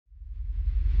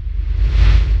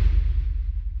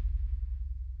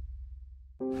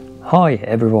Hi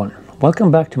everyone,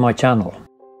 welcome back to my channel.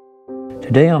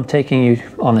 Today I'm taking you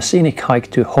on a scenic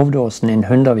hike to Hovdeåsen in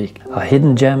Hundeidvik, a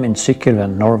hidden gem in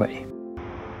Sykkylven, Norway.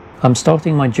 I'm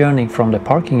starting my journey from the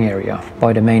parking area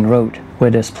by the main road,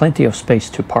 where there's plenty of space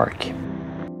to park.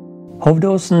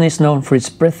 Hovdeåsen is known for its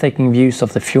breathtaking views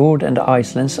of the fjord and the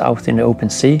islands out in the open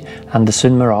sea and the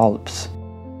Sunnmøre Alps.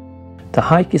 The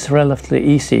hike is relatively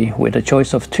easy with a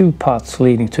choice of two paths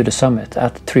leading to the summit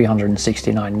at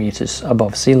 369 meters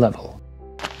above sea level.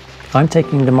 I'm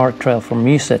taking the marked trail from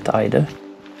Myrseteide.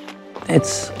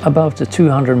 It's about a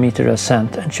 200-meter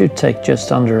ascent and should take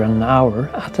just under an hour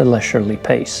at a leisurely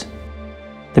pace.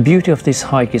 The beauty of this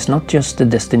hike is not just the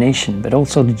destination, but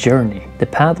also the journey. The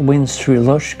path winds through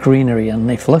lush greenery,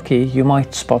 and if lucky, you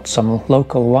might spot some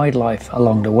local wildlife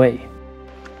along the way.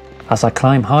 As I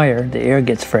climb higher, the air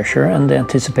gets fresher and the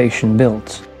anticipation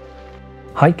builds.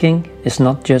 Hiking is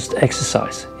not just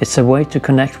exercise, it's a way to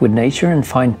connect with nature and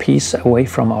find peace away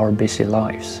from our busy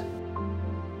lives.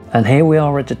 And here we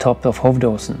are at the top of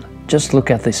Hovdeåsen. Just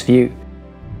look at this view.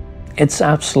 It's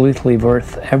absolutely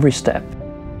worth every step.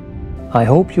 I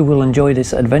hope you will enjoy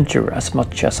this adventure as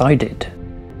much as I did.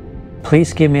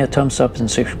 Please give me a thumbs up and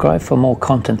subscribe for more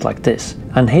content like this,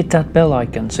 and hit that bell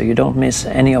icon so you don't miss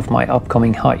any of my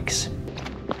upcoming hikes.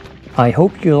 I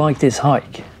hope you like this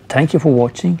hike. Thank you for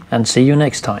watching and see you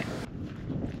next time.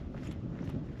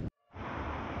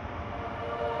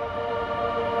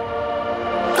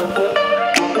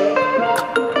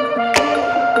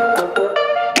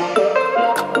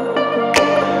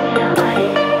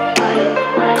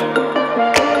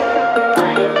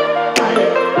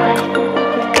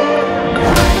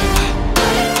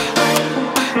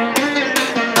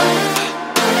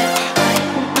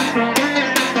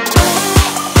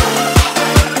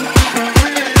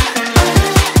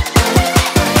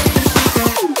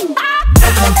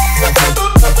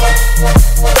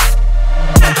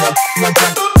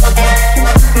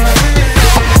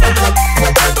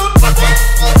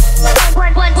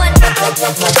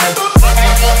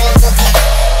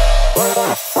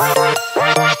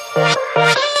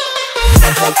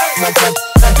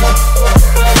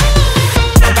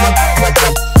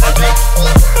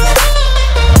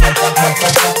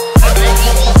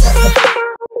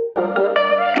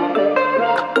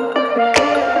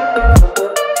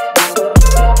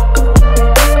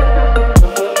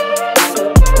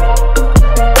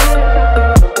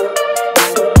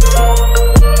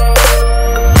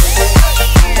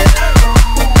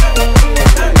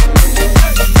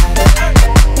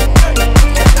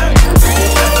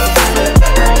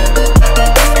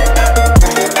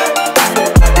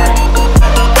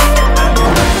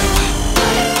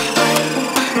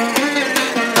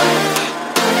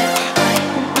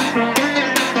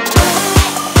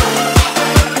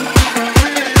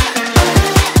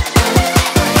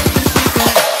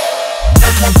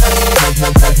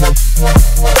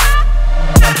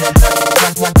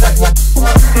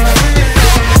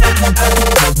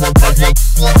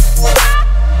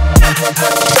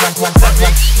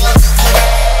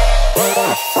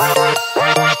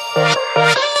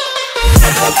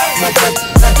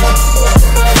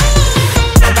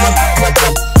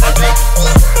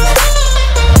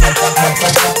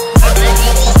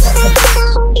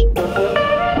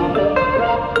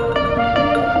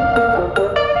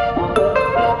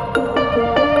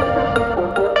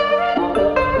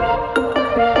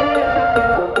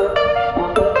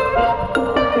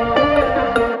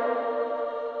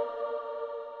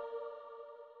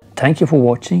 Thank you for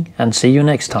watching and see you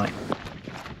next time.